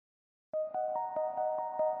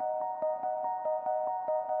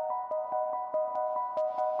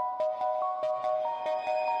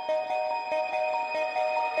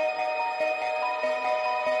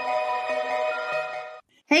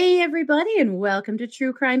everybody, and welcome to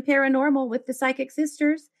True Crime Paranormal with the Psychic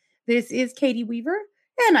Sisters. This is Katie Weaver,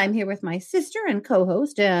 and I'm here with my sister and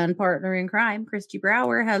co-host and partner in crime, Christy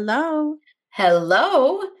Brower. Hello.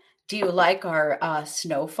 Hello. Do you like our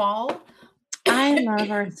snowfall? I love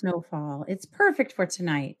our snowfall. It's perfect for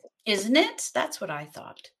tonight. Isn't it? That's what I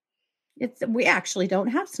thought. We actually don't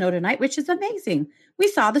have snow tonight, which is amazing. We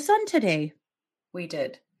saw the sun today. We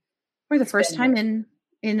did. For the first time in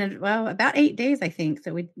about 8 days, I think,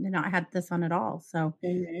 that we did not have the sun at all. So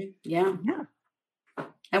yeah.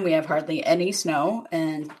 And we have hardly any snow,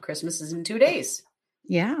 and Christmas is in 2 days.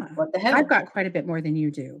 Yeah. What the hell? I've got quite a bit more than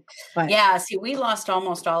you do. But yeah, see, we lost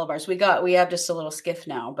almost all of ours. We have just a little skiff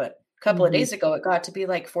now, but a couple of days ago it got to be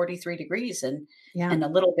like 43 degrees and a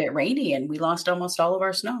little bit rainy, and we lost almost all of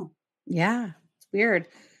our snow. Yeah. It's weird.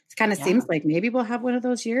 It kind of seems like maybe we'll have one of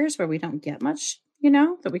those years where we don't get much,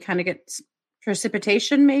 that we kind of get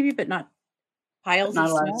precipitation maybe, but not piles not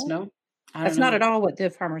of a lot snow. of snow. That's not at all what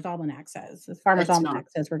the Farmer's Almanac says. The Farmer's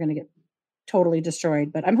Almanac says we're going to get totally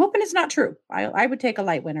destroyed, but I'm hoping it's not true. I would take a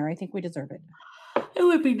light winter. I think we deserve it. It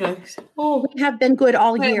would be nice. Oh, we have been good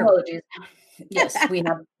all year. Apologies. Yes,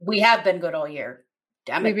 we have been good all year.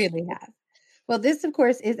 Damn it. We really have. Well, this, of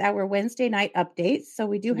course, is our Wednesday night updates. So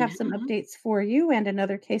we do have some updates for you and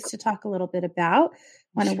another case to talk a little bit about.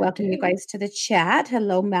 Want to welcome you guys to the chat.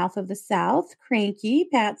 Hello, Mouth of the South, Cranky,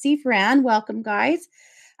 Patsy, Fran. Welcome, guys.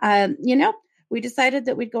 We decided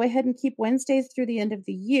that we'd go ahead and keep Wednesdays through the end of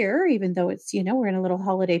the year, even though it's, we're in a little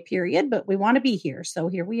holiday period, but we want to be here. So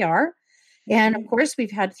here we are. And of course,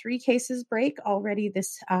 we've had 3 cases break already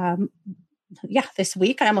this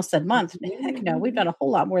week. I almost said month. Heck no, we've done a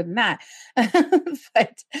whole lot more than that.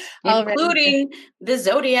 But including the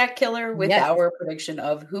Zodiac Killer with our prediction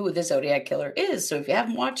of who the Zodiac Killer is. So if you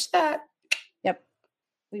haven't watched that. Yep.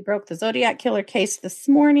 We broke the Zodiac Killer case this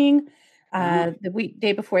morning. The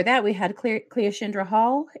day before that, we had Cleoshindra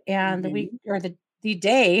Hall, and the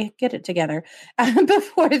day, get it together,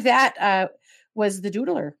 before that was the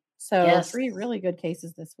Doodler. So 3 really good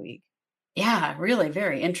cases this week. Yeah, really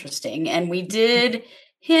very interesting. And we did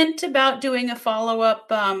hint about doing a follow-up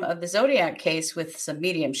of the Zodiac case with some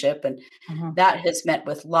mediumship, and that has met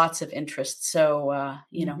with lots of interest. So,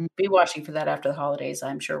 be watching for that after the holidays.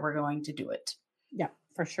 I'm sure we're going to do it. Yeah,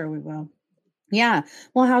 for sure we will. Yeah.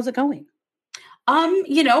 Well, how's it going?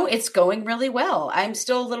 It's going really well. I'm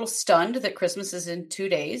still a little stunned that Christmas is in 2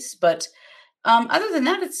 days, but other than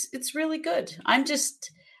that, it's really good.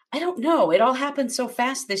 I don't know. It all happened so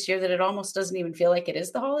fast this year that it almost doesn't even feel like it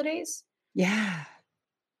is the holidays. Yeah.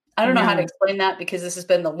 I don't know how to explain that, because this has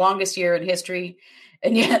been the longest year in history,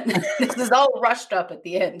 and yet this is all rushed up at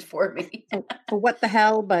the end for me. For what the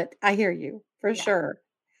hell, but I hear you for sure.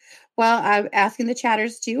 Well, I'm asking the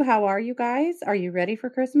chatters too. How are you guys? Are you ready for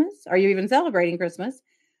Christmas? Are you even celebrating Christmas?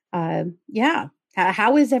 Yeah.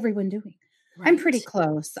 How is everyone doing? Right. I'm pretty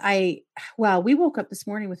close. We woke up this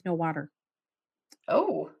morning with no water.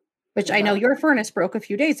 Oh. Which I know your furnace broke a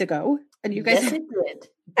few days ago, and you guys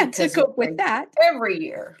had to cope with that every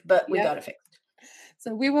year, but we got it fixed.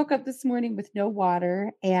 So we woke up this morning with no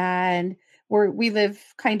water, and we live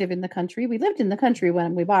kind of in the country. We lived in the country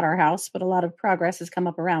when we bought our house, but a lot of progress has come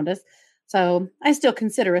up around us. So I still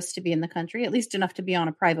consider us to be in the country, at least enough to be on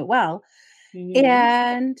a private well. Mm-hmm.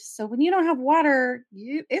 And so when you don't have water,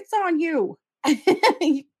 it's on you.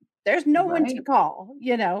 There's no one to call,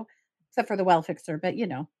 except for the well fixer. But,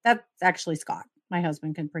 that's actually Scott. My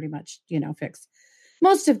husband can pretty much, fix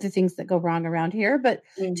most of the things that go wrong around here. But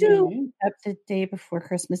to up the day before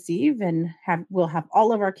Christmas Eve, and we'll have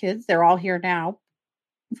all of our kids. They're all here now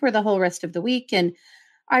for the whole rest of the week. And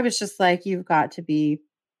I was just like, you've got to be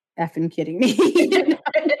effing kidding me.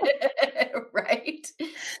 Right.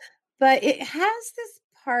 But it has this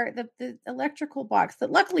part, the electrical box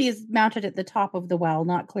that luckily is mounted at the top of the well,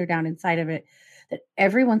 not clear down inside of it, that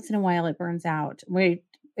every once in a while it burns out.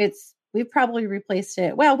 We've probably replaced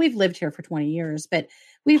it. Well, we've lived here for 20 years, but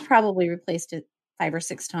we've probably replaced it 5 or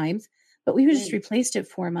 6 times. But we just replaced it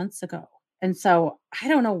 4 months ago. And so I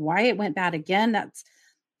don't know why it went bad again.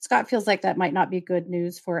 Scott feels like that might not be good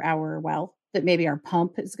news for our well, that maybe our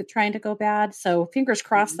pump is trying to go bad. So fingers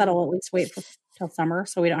crossed that'll at least wait till summer,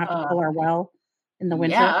 so we don't have to pull our well in the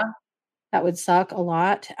winter. Yeah. That would suck a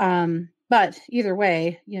lot. But either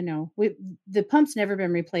way, the pump's never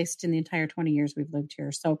been replaced in the entire 20 years we've lived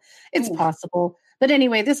here. So it's possible. But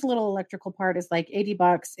anyway, this little electrical part is like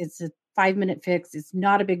 $80. It's a 5-minute fix. It's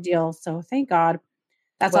not a big deal. So thank God.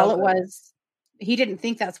 That's all it was. He didn't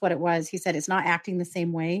think that's what it was. He said it's not acting the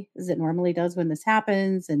same way as it normally does when this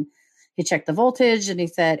happens. And he checked the voltage and he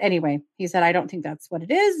said, I don't think that's what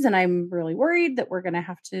it is. And I'm really worried that we're going to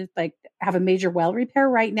have to like have a major well repair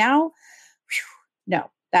right now. Whew.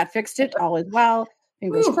 No, that fixed it. All is well.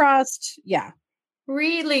 Fingers crossed. Yeah.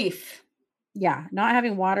 Relief. Yeah. Not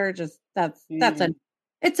having water, just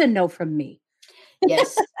it's a no from me.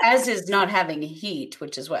 Yes. As is not having heat,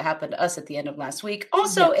 which is what happened to us at the end of last week.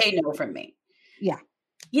 Also a no from me. Yeah.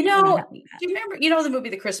 You know, do you remember, the movie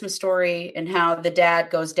The Christmas Story and how the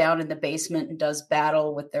dad goes down in the basement and does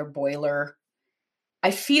battle with their boiler?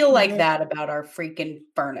 I feel like that about our freaking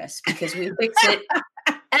furnace because we fix it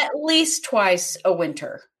at least twice a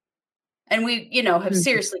winter. And we, have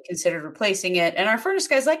seriously considered replacing it. And our furnace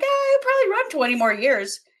guy's like, it'll probably run 20 more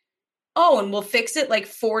years. Oh, and we'll fix it like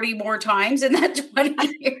 40 more times in that 20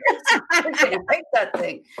 years. We're going to break that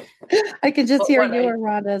thing. I can just hear you or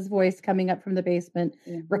Rhonda's voice coming up from the basement.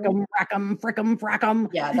 Frickum, frackum, frickum, frackum.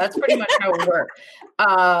 Yeah, that's pretty much how it works.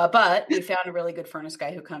 But we found a really good furnace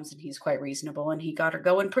guy who comes and he's quite reasonable and he got her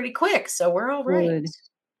going pretty quick. So we're all right. Good.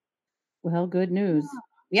 Well, good news.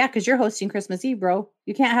 Yeah, because you're hosting Christmas Eve, bro.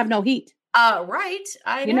 You can't have no heat. Right.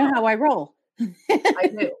 You know how I roll.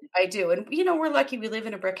 I do. And, we're lucky we live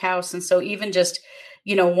in a brick house. And so even just,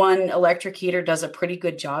 one electric heater does a pretty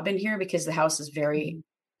good job in here because the house is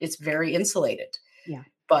it's very insulated. Yeah.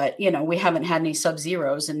 But, we haven't had any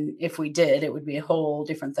sub-zeros. And if we did, it would be a whole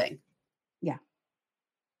different thing. Yeah.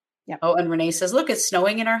 Yeah. Oh, and Renee says, look, it's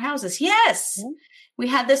snowing in our houses. Yes. Mm-hmm. We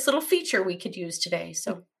had this little feature we could use today.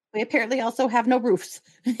 So we apparently also have no roofs.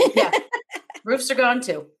 Yeah. Roofs are gone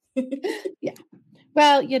too. Yeah.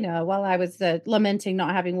 Well, while I was lamenting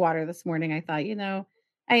not having water this morning, I thought,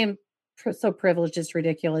 I am so privileged, it's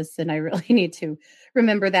ridiculous. And I really need to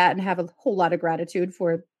remember that and have a whole lot of gratitude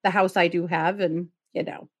for the house I do have and,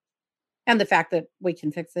 and the fact that we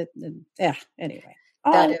can fix it. And anyway.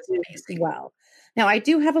 That is amazing. Well, now I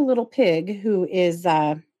do have a little pig who is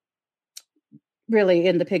really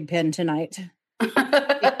in the pig pen tonight.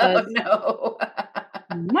 Oh, no.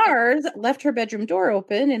 Mars left her bedroom door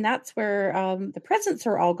open, and that's where the presents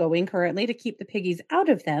are all going currently to keep the piggies out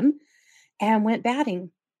of them, and went batting.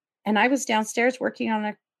 And I was downstairs working on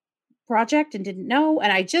a project and didn't know,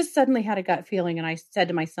 and I just suddenly had a gut feeling, and I said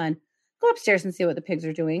to my son, go upstairs and see what the pigs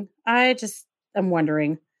are doing. I just am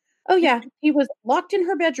wondering. Oh, yeah, he was locked in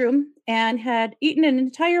her bedroom and had eaten an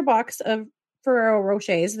entire box of Ferrero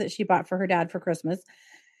Rochers that she bought for her dad for Christmas.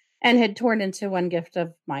 And had torn into one gift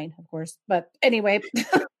of mine, of course. But anyway,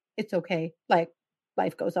 it's okay. Like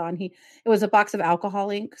life goes on. It was a box of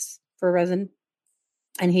alcohol inks for resin,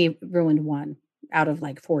 and he ruined one out of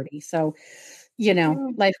like 40. So,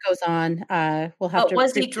 life goes on. We'll have to.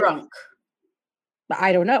 Was he drunk?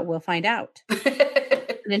 I don't know. We'll find out.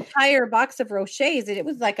 An entire box of Rochers. It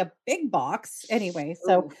was like a big box. Anyway,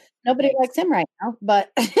 so nobody likes him right now.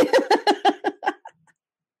 But.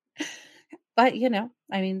 But,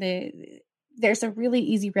 there's a really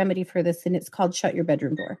easy remedy for this, and it's called shut your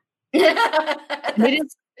bedroom door. It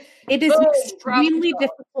is an extremely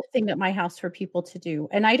difficult thing at my house for people to do.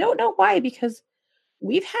 And I don't know why, because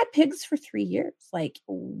we've had pigs for 3 years. Like,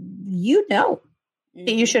 that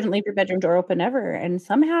you shouldn't leave your bedroom door open ever. And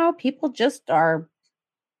somehow people just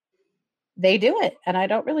they do it. And I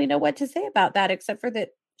don't really know what to say about that, except for that,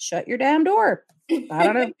 shut your damn door. I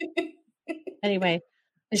don't know. Anyway.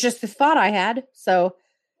 It's just the thought I had. So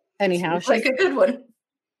anyhow, she's like a good one.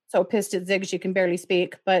 So pissed at Zig she can barely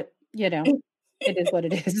speak, but it is what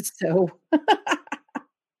it is. So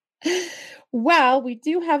well, we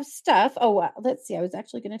do have stuff. Oh, let's see. I was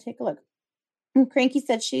actually going to take a look. Cranky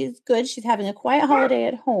said she's good. She's having a quiet holiday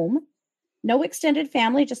at home. No extended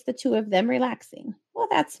family, just the two of them relaxing. Well,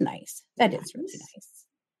 that's nice. That is really nice.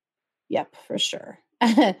 Yep, for sure.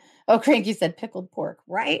 Oh, Cranky said pickled pork,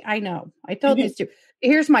 right? I know. I told these two.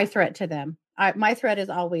 Here's my threat to them. My threat is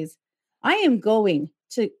always, I'm getting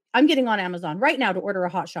on Amazon right now to order a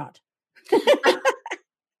hot shot.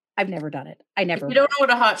 I've never done it. If you don't know what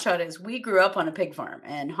a hot shot is, we grew up on a pig farm,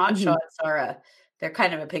 and hot shots they're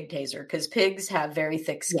kind of a pig taser because pigs have very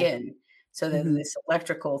thick skin. Yeah. So they're this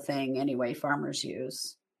electrical thing anyway farmers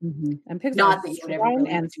use. Mm-hmm. And pigs not that you would ever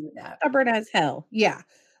really do that. Stubborn as hell. Yeah.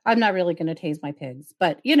 I'm not really going to tase my pigs,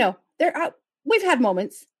 but we've had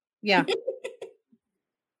moments. Yeah.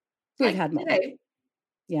 We've had moments.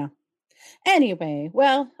 Yeah. Anyway,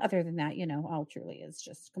 well, other than that, all truly is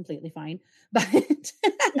just completely fine. But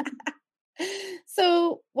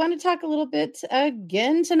so want to talk a little bit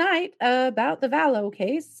again tonight about the Vallow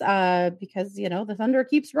case because, the thunder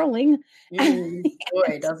keeps rolling.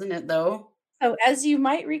 Boy, doesn't it though? So as you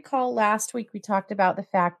might recall, last week we talked about the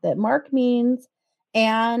fact that Mark Means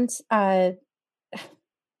and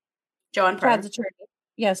John Chad's attorney,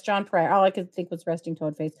 Yes, John Pryor. All I could think was resting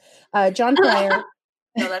toad face. John Pryor.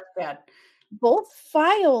 No, that's bad. Both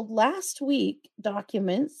filed last week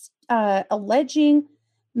documents alleging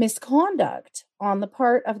misconduct on the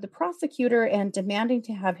part of the prosecutor and demanding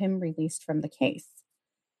to have him released from the case.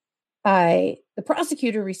 The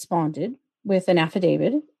prosecutor responded with an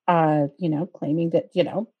affidavit, claiming that,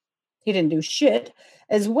 he didn't do shit,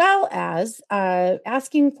 as well as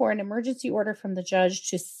asking for an emergency order from the judge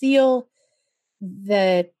to seal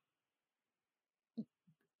the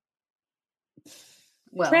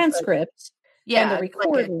transcript and the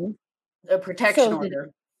recording, like a protection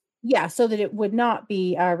order. So that it would not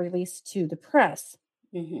be released to the press.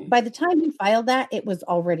 Mm-hmm. By the time he filed that, it was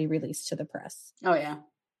already released to the press. Oh, yeah.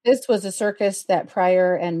 This was a circus that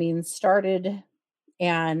Pryor and Means started,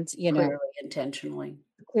 and, clearly intentionally.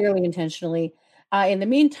 In the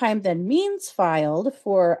meantime, then Means filed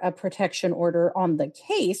for a protection order on the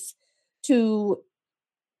case to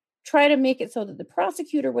try to make it so that the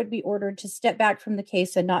prosecutor would be ordered to step back from the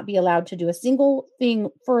case and not be allowed to do a single thing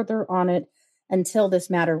further on it until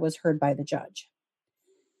this matter was heard by the judge.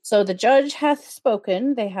 So the judge hath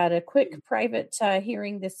spoken. They had a quick private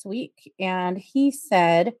hearing this week, and he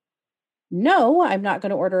said, no, I'm not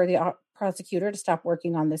going to order the prosecutor to stop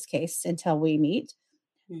working on this case until we meet.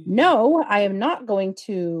 Mm-hmm. No, I am not going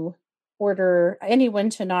to order anyone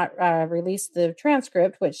to not release the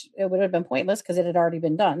transcript, which it would have been pointless because it had already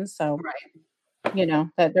been done. So,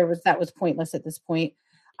 right. that was pointless at this point.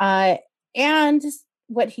 And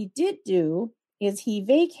what he did do is he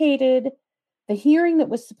vacated the hearing that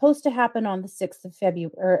was supposed to happen on the 6th of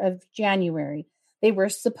January. They were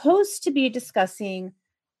supposed to be discussing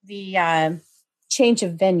the change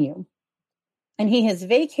of venue, and he has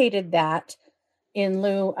vacated that in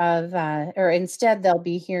lieu of, or instead they'll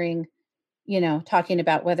be hearing, talking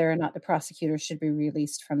about whether or not the prosecutor should be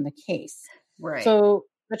released from the case. Right. So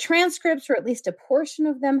the transcripts, or at least a portion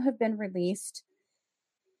of them, have been released.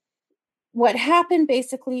 What happened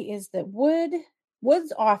basically is that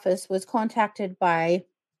Wood's office was contacted by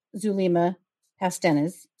Zulema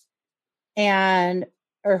Pastenes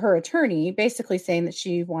or her attorney, basically saying that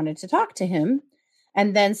she wanted to talk to him,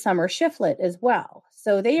 and then Summer Shiflett as well.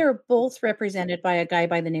 So they are both represented by a guy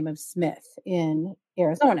by the name of Smith in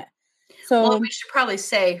Arizona. So we should probably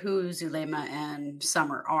say who Zulema and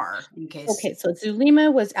Summer are in case. Okay, so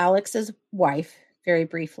Zulema was Alex's wife, very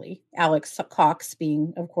briefly. Alex Cox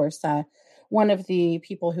being, of course, one of the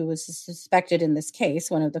people who was suspected in this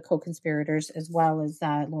case, one of the co-conspirators, as well as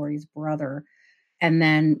Lori's brother. And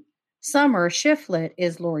then Summer Shiflett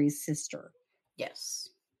is Lori's sister. Yes.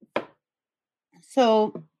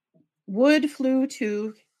 So Wood flew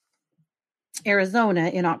to Arizona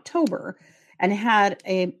in October and had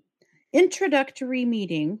an introductory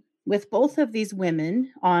meeting with both of these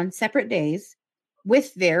women on separate days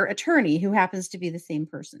with their attorney, who happens to be the same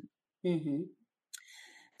person. Mm-hmm.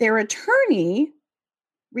 Their attorney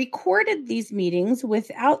recorded these meetings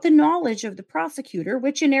without the knowledge of the prosecutor,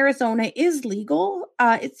 which in Arizona is legal.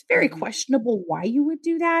 It's very questionable why you would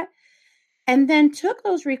do that. And then took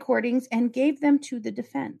those recordings and gave them to the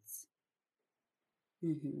defense.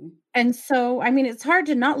 Mm-hmm. And so, it's hard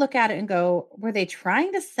to not look at it and go, were they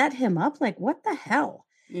trying to set him up? Like, what the hell?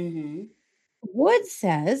 Mm-hmm. Wood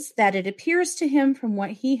says that it appears to him from what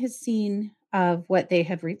he has seen of what they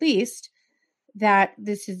have released that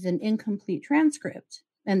this is an incomplete transcript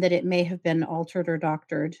and that it may have been altered or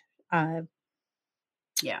doctored. But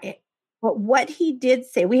what he did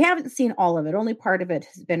say, we haven't seen all of it. Only part of it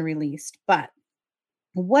has been released. But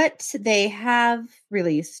what they have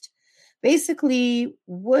released, basically,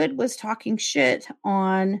 Wood was talking shit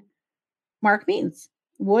on Mark Means.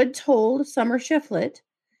 Wood told Summer Shiflett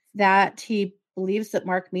that he believes that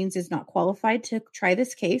Mark Means is not qualified to try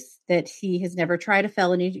this case, that he has never tried a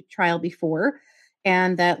felony trial before,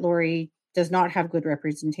 and that Lori does not have good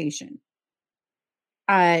representation.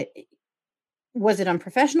 Was it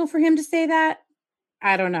unprofessional for him to say that?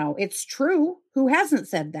 I don't know. It's true. Who hasn't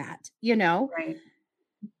said that, Right.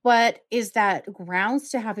 But is that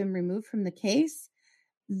grounds to have him removed from the case?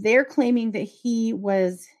 They're claiming that he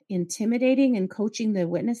was intimidating and coaching the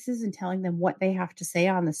witnesses and telling them what they have to say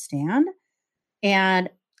on the stand. And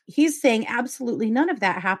he's saying absolutely none of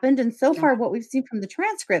that happened. And so far, what we've seen from the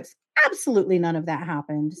transcripts, absolutely none of that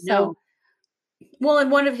happened. So, well, and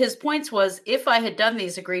one of his points was, if I had done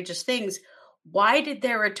these egregious things, why did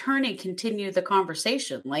their attorney continue the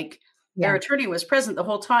conversation? Like, their attorney was present the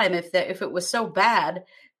whole time. If it was so bad,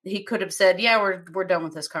 he could have said, "Yeah, we're done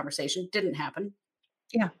with this conversation." Didn't happen.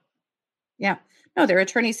 Yeah. No, their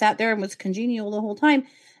attorney sat there and was congenial the whole time.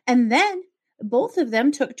 And then both of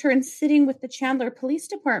them took turns sitting with the Chandler Police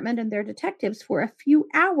Department and their detectives for a few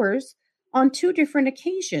hours on two different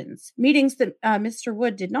occasions, meetings that Mr.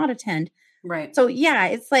 Wood did not attend. Right. So, yeah,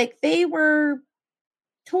 it's like they were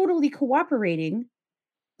totally cooperating.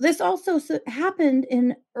 This also happened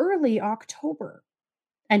in early October.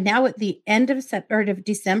 And now at the end of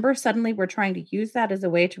December, suddenly we're trying to use that as a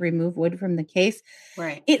way to remove Wood from the case.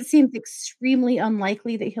 Right. It seems extremely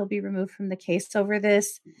unlikely that he'll be removed from the case over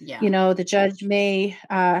this. Yeah. You know, the judge may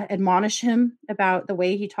admonish him about the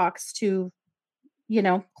way he talks to,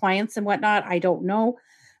 clients and whatnot. I don't know.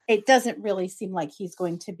 It doesn't really seem like he's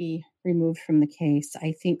going to be removed from the case.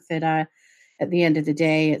 I think that at the end of the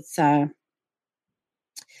day, it's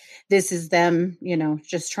this is them,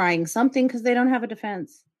 just trying something because they don't have a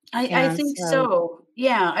defense. I And think so, so.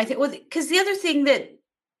 Yeah, I think, well, because the other thing that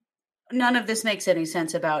none of this makes any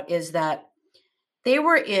sense about is that they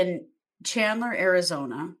were in Chandler,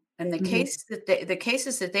 Arizona, and mhm, the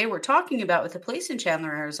cases that they were talking about with the police in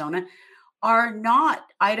Chandler, Arizona are not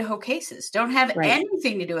Idaho cases. Don't have right.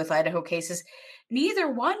 anything to do with Idaho cases. Neither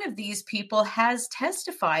one of these people has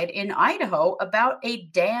testified in Idaho about a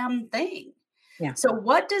damn thing. Yeah. So,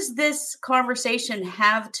 what does this conversation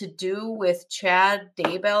have to do with Chad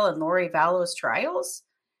Daybell and Lori Vallow's trials?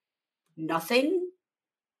 Nothing.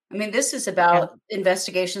 I mean, this is Yeah. about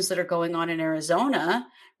investigations that are going on in Arizona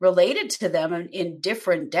related to them in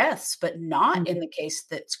different deaths, but not Mhm. in the case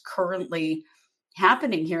that's currently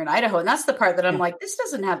happening here in Idaho. And that's the part that I'm Yeah. like, this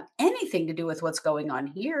doesn't have anything to do with what's going on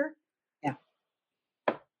here. Yeah.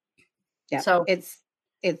 Yeah. So,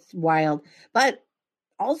 It's wild. But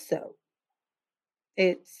also,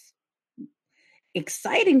 it's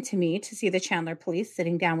exciting to me to see the Chandler police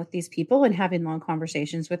sitting down with these people and having long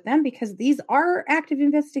conversations with them because these are active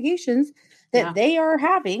investigations that yeah, they are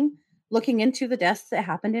having looking into the deaths that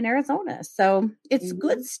happened in Arizona. So it's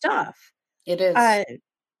good mhm, stuff. it is. Uh,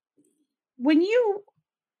 when you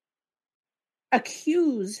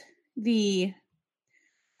accuse the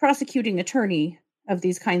prosecuting attorney of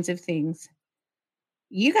these kinds of things,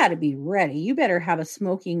 you got to be ready. You better have a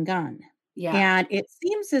smoking gun. Yeah, And it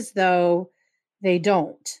seems as though they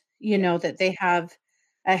don't, yeah. that they have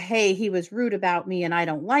a, hey, he was rude about me and I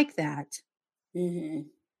don't like that. Hmm.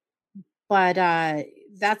 But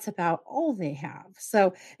that's about all they have.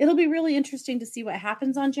 So it'll be really interesting to see what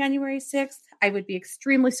happens on January 6th. I would be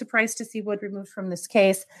extremely surprised to see Wood removed from this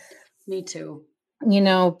case, Me too.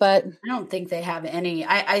 but I don't think they have any.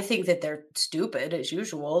 I think that they're stupid as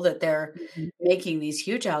usual, that they're mhm, making these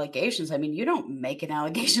huge allegations. I mean, you don't make an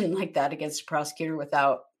allegation like that against a prosecutor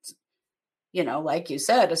without, like you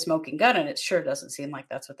said, a smoking gun. And it sure doesn't seem like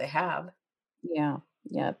that's what they have. yeah,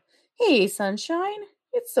 yeah. Hey, sunshine.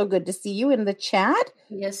 It's so good to see you in the chat.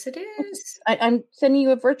 Yes, it is. I'm sending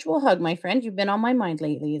you a virtual hug, my friend. You've been on my mind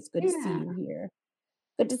lately. It's good to see Yeah. you here.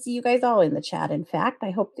 Good to see you guys all in the chat. In fact,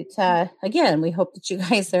 I hope that, again, we hope that you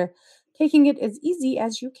guys are taking it as easy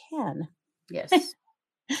as you can. Yes.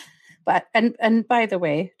 But, and by the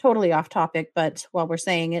way, totally off topic, but while we're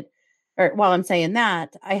saying it, or while I'm saying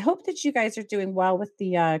that, I hope that you guys are doing well with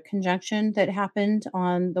the conjunction that happened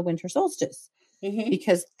on the winter solstice, Hmm.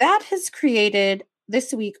 because that has created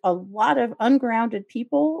this week a lot of ungrounded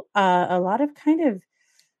people, a lot of kind of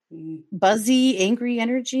buzzy, angry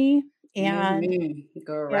energy. And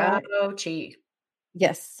Mm-hmm. yeah, Grouchy.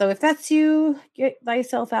 yes. So if that's you, get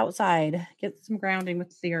thyself outside, get some grounding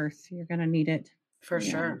with the earth. You're going to need it. For Yeah.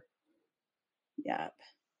 sure. Yeah.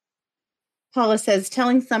 Paula says,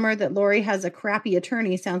 telling Summer that Lori has a crappy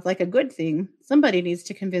attorney sounds like a good thing. Somebody needs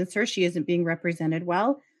to convince her she isn't being represented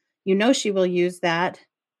well. You know she will use that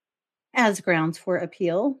as grounds for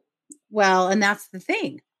appeal. Well, and that's the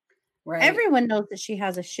thing. Right. Everyone knows that she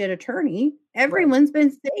has a shit attorney. Right. Everyone's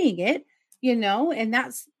been saying it, and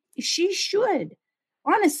that's she should.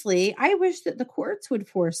 Honestly, I wish that the courts would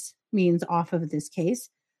force Means off of this case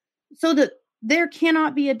so that there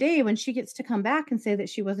cannot be a day when she gets to come back and say that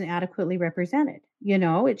she wasn't adequately represented.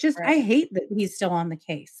 It just, I Right. hate that he's still on the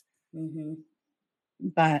case, Hmm.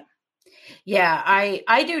 but Yeah,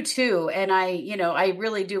 I do too. And I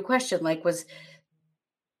really do question, like, was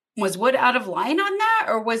Wood out of line on that,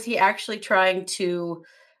 or was he actually trying to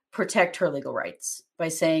protect her legal rights by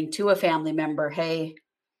saying to a family member, "Hey,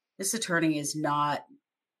 this attorney is not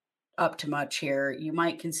up to much here. You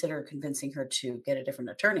might consider convincing her to get a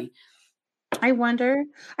different attorney." I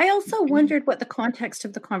also wondered what the context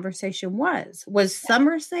of the conversation was. Was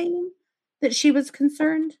Summer saying that she was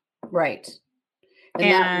concerned? Right. And that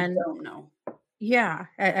we And don't know. yeah,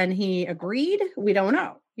 and he agreed? We don't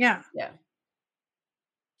know. Yeah. Yeah.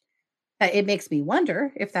 It makes me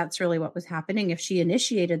wonder if that's really what was happening, if she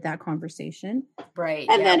initiated that conversation. Right.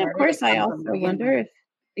 And Yeah. then, of Where did it course, I come from to also begin with? wonder if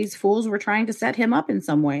these fools were trying to set him up in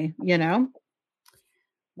some way, you know?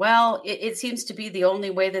 Well, it seems to be the only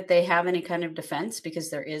way that they have any kind of defense because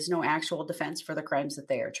there is no actual defense for the crimes that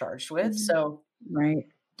they are charged with. Mhm. So Right. it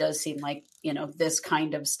does seem like, this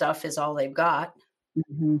kind of stuff is all they've got.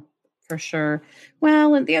 Mhm. For sure.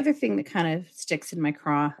 Well, and the other thing that kind of sticks in my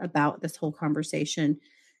craw about this whole conversation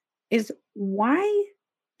is why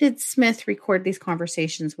did Smith record these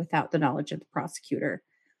conversations without the knowledge of the prosecutor?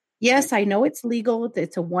 Right. Yes, I know it's legal.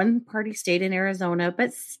 It's a one-party state in Arizona,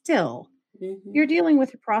 but still, Hmm. you're dealing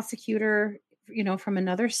with a prosecutor, from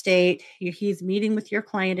another state. He's meeting with your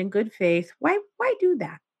client in good faith. Why do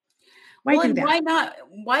that? Why Well, do and that?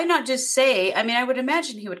 why not just say, I mean, I would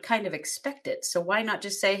imagine he would kind of expect it. So why not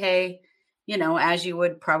just say, hey, as you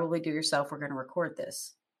would probably do yourself, we're going to record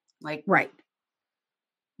this. Like, Right.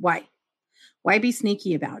 Why? Why be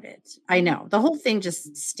sneaky about it? I mhm, know. The whole thing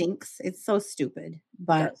just stinks. It's so stupid. it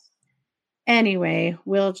But does. anyway,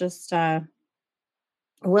 we'll just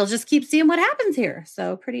keep seeing what happens here.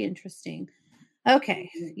 So pretty interesting. Okay.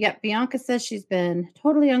 Mhm. Yep. Bianca says she's been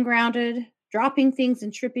totally ungrounded, dropping things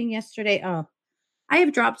and tripping yesterday. Oh, I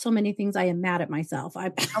have dropped so many things. I am mad at myself.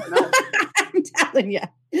 Oh, no. I'm telling you.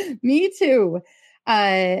 Me too.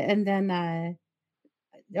 And then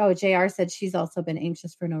Oh, JR said she's also been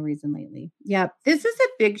anxious for no reason lately. Yep. This is a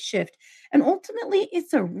big shift. And ultimately,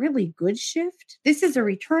 it's a really good shift. This is a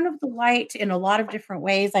return of the light in a lot of different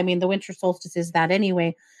ways. I mean, the winter solstice is that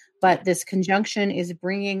anyway, Yeah. but this conjunction is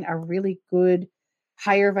bringing a really good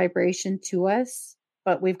higher vibration to us,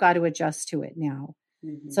 but we've got to adjust to it now.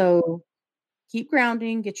 Hmm. So keep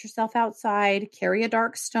grounding, get yourself outside, carry a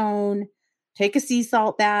dark stone, take a sea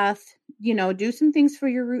salt bath, do some things for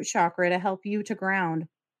your root chakra to help you to ground,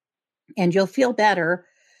 and you'll feel better.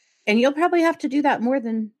 And you'll probably have to do that more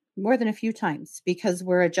than a few times because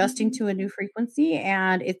we're adjusting Hmm. to a new frequency,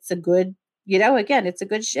 and it's a good, again, it's a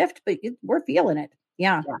good shift, but we're feeling it.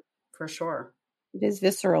 Yeah, Yeah, for sure. it is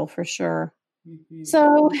visceral for sure. Hmm.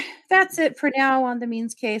 So that's it for now on the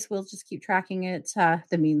means case. We'll just keep tracking it.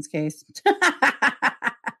 The means case.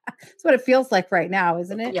 That's what it feels like right now,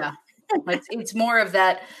 isn't it? Yeah. It's more of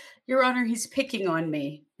that, Your Honor, he's picking on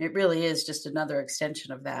me. It really is just another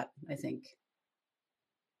extension of that, I think.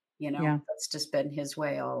 Yeah. That's just been his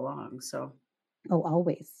way all along. So Oh,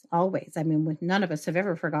 always, always. I mean, none of us have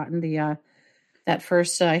ever forgotten that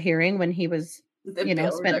first hearing when he was, the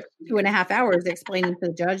bail spent reduction two and a hearing. half hours explaining to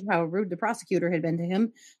the judge how rude the prosecutor had been to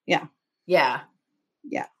him. Yeah, Yeah.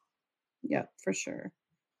 yeah, yeah, for sure.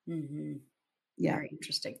 Hmm. Yeah. Very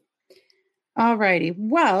interesting. All righty.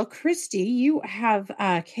 Well, Christy, you have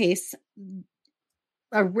a case,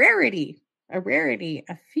 a rarity,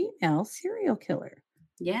 a female serial killer.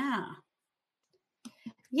 Yeah.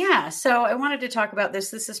 Yeah. So I wanted to talk about this.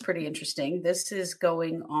 This is pretty interesting. This is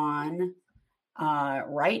going on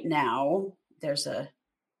right now. There's a,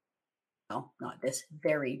 well, not this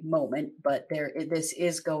very moment, but this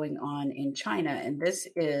is going on in China. And this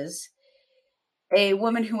is a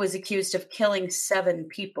woman who was accused of killing 7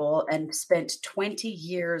 people and spent 20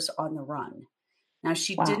 years on the run. Now,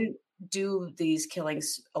 she Wow. didn't do these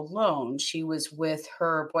killings alone. She was with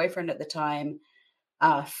her boyfriend at the time,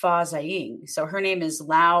 Fa Ziying. So her name is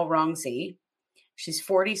Lao Rongzhi. She's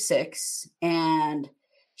 46, and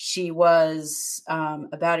she was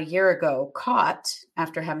about a year ago caught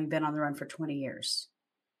after having been on the run for 20 years.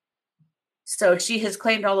 So she has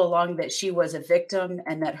claimed all along that she was a victim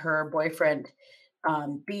and that her boyfriend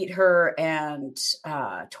beat her and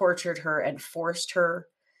tortured her and forced her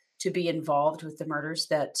to be involved with the murders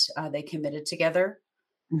that they committed together.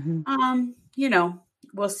 Hmm. You know,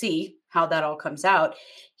 we'll see how that all comes out.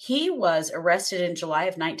 He was arrested in July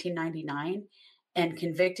of 1999 and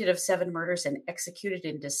convicted of 7 murders and executed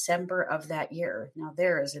in December of that year. Now,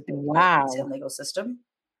 there is a big difference in Wow. legal system.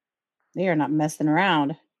 They are not messing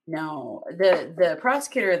around. No, the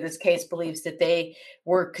prosecutor of this case believes that they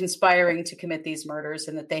were conspiring to commit these murders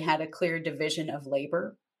and that they had a clear division of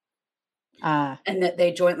labor Ah, and that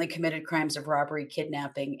they jointly committed crimes of robbery,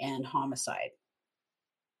 kidnapping, and homicide.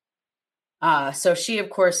 So she, of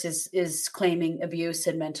course, is claiming abuse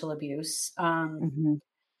and mental abuse. hmm,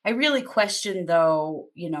 I really question, though,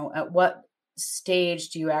 at what stage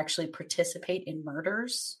do you actually participate in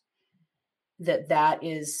murders? That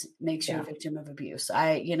is makes you a yeah. victim of abuse.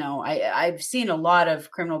 I've seen a lot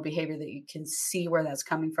of criminal behavior that you can see where that's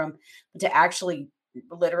coming from, but to actually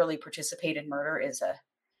literally participate in murder is a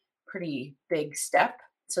pretty big step.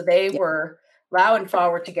 So Yeah. Lau and Fa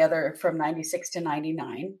were together from 96 to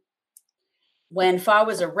 99. When Fa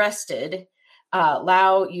was arrested,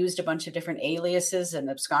 Lao used a bunch of different aliases and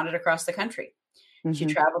absconded across the country. She Mhm.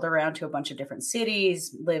 traveled around to a bunch of different cities,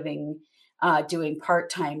 doing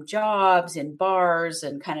part-time jobs in bars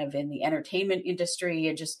and kind of in the entertainment industry,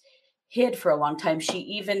 and just hid for a long time. She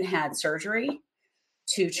even had surgery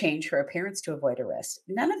to change her appearance to avoid arrest.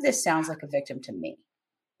 None of this sounds like a victim to me.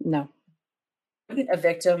 No. Wouldn't a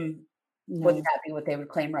victim wouldn't No. that be what they would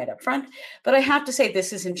claim right up front? But I have to say,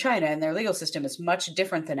 this is in China, and their legal system is much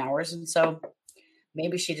different than ours, and so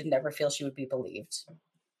maybe she didn't ever feel she would be believed.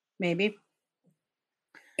 Maybe.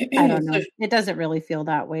 I don't So know. It doesn't really feel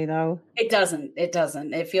that way, though. it doesn't. It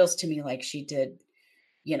doesn't. It feels to me like she did,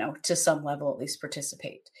 to some level at least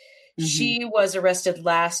participate. Mhm. She was arrested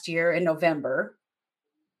last year in November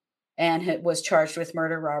and was charged with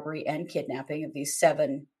murder, robbery, and kidnapping of these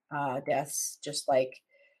 7 deaths, just like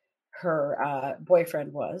her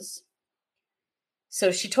boyfriend was.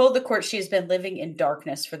 So she told the court she has been living in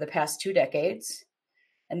darkness for the past 2 decades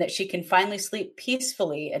and that she can finally sleep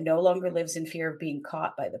peacefully and no longer lives in fear of being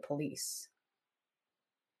caught by the police.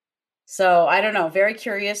 So I don't know. Very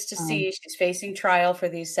curious to Um, see. She's facing trial for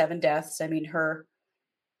these 7 deaths. I mean, her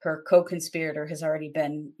co-conspirator has already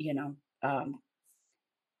been,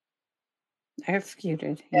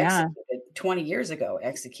 Executed. Yeah. executed 20 years ago.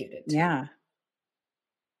 Executed. Yeah.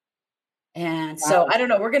 And so Wow. I don't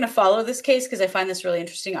know. We're going to follow this case because I find this really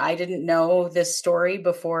interesting. I didn't know this story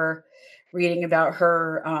before reading about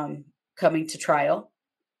her coming to trial.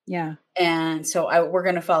 Yeah. And so we're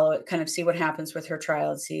going to follow it, kind of see what happens with her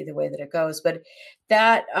trial and see the way that it goes. But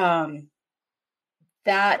that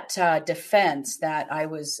defense that I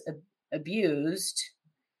was abused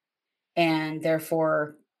and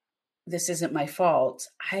therefore this isn't my fault.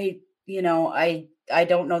 I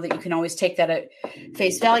don't know that you can always take that at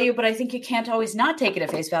face value, but I think you can't always not take it at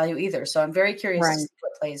face value either. So I'm very curious to Right. see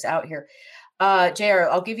what plays out here. JR,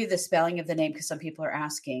 I'll give you the spelling of the name because some people are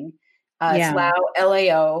asking. It's Yeah. Lao,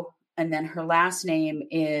 Lao, and then her last name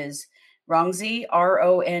is Rongzhi,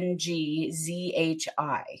 Rongzhi.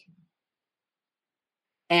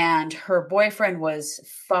 And her boyfriend was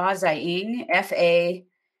Fa Ziying,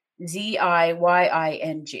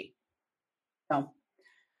 Faziying. So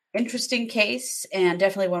interesting case and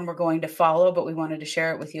definitely one we're going to follow, but we wanted to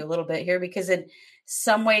share it with you a little bit here because in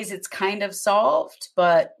some ways it's kind of solved,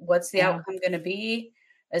 but what's the Yeah. outcome going to be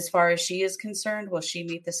as far as she is concerned? Will she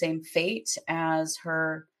meet the same fate as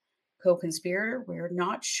her co-conspirator? We're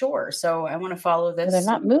not sure. So I want to follow Well, they're this.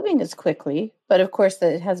 not moving as quickly, but of course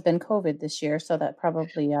it has been COVID this year, so that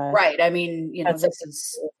probably Right. I mean, had this something to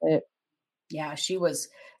is, do with it. yeah, she was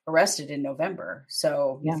arrested in November.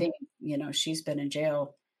 So you Yeah. think, she's been in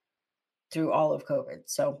jail through all of COVID.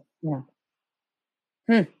 So Yeah.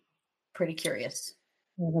 Hmm. pretty curious.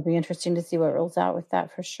 Well, it'll be interesting to see what rolls out with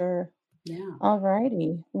that for sure. Yeah. All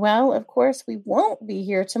righty. Well, of course, we won't be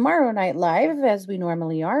here tomorrow night live as we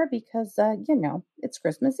normally are because, it's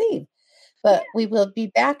Christmas Eve. Yeah. But we will be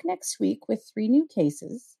back next week with 3 new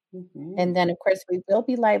cases. Mhm. And then, of course, we will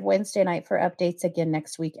be live Wednesday night for updates again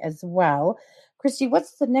next week as well. Christy,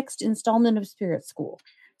 what's the next installment of Spirit School?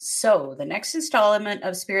 So the next installment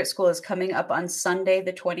of Spirit School is coming up on Sunday,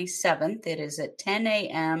 the 27th. It is at 10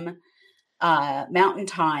 a.m. Mountain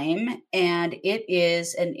Time, and it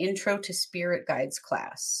is an Intro to Spirit Guides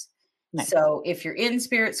class. Nice. So if you're in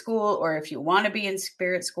Spirit School or if you want to be in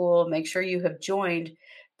Spirit School, make sure you have joined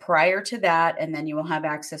prior to that, and then you will have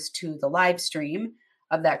access to the live stream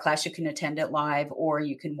of that class. You can attend it live or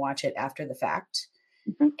you can watch it after the fact.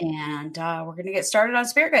 Mhm. And we're going to get started on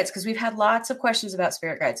spirit guides because we've had lots of questions about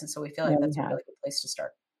spirit guides. And so we feel Yeah, like we that's a have. really good place to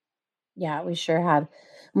start. Yeah, we sure have.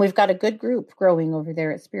 And we've got a good group growing over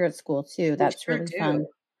there at Spirit School too. We That's sure really do. fun.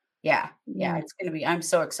 Yeah. Yeah. Yeah, It's going to be, I'm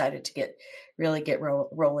so excited to really get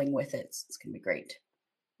rolling with it. It's going to be great.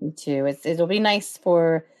 me too. It'll be nice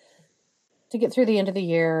to get through the end of the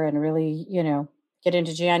year and really, get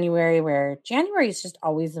into January, where January is just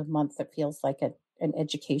always a month that feels like an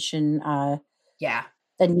education, Yeah.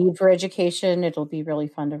 a need for education. It'll be really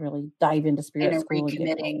fun to really dive into And Spirit a School and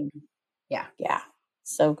get recommitting. going. Yeah. Yeah,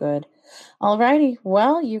 so good. All righty.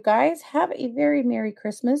 Well, you guys have a very Merry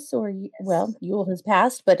Christmas, or, Yes. Yule has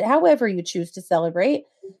passed, but however you choose to celebrate,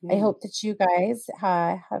 I Mhm. hope that you guys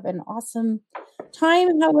have an awesome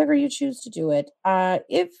time, however you choose to do it.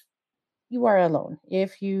 If you are alone,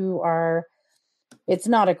 if you are, it's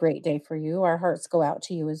not a great day for you, our hearts go out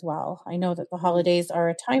to you as well. I know that the Mhm. holidays are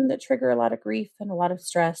a time that trigger a lot of grief and a lot of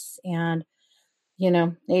stress, and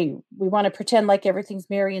hey, we want to pretend like everything's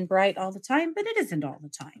merry and bright all the time, but it isn't all the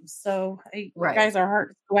time. So, you Right. guys, our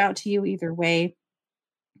hearts go out to you either way,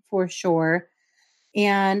 for sure.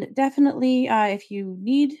 And definitely, if you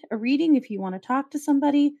need a reading, if you want to talk to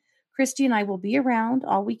somebody, Christy and I will be around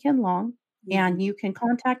all weekend long, and you can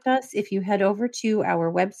contact us if you head over to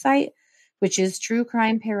our website, which is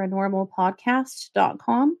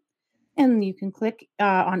truecrimeparanormalpodcast.com. And you can click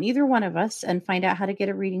on either one of us and find out how to get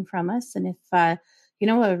a reading from us. And if, a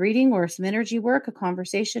reading or some energy work, a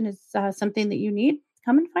conversation is something that you need,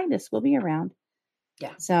 come and find us. We'll be around.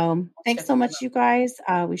 Yeah. So thanks so much, you guys.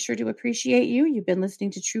 We sure do appreciate you. You've been listening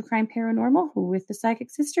to True Crime Paranormal with the Psychic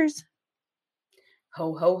Sisters.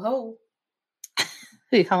 Ho, ho, ho.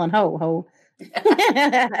 Hey, Helen, ho, ho.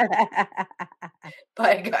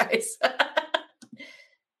 Bye, guys.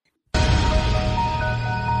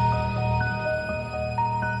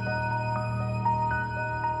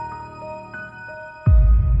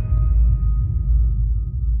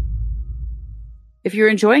 If you're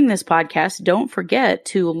enjoying this podcast, don't forget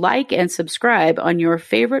to like and subscribe on your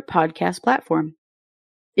favorite podcast platform.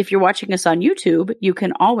 If you're watching us on YouTube, you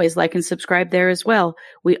can always like and subscribe there as well.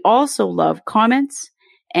 We also love comments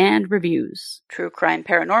and reviews. True Crime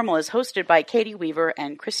Paranormal is hosted by Katie Weaver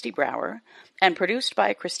and Christy Brower, and produced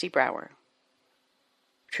by Christy Brower.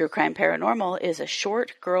 True Crime Paranormal is a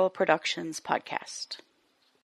Short Girl Productions podcast.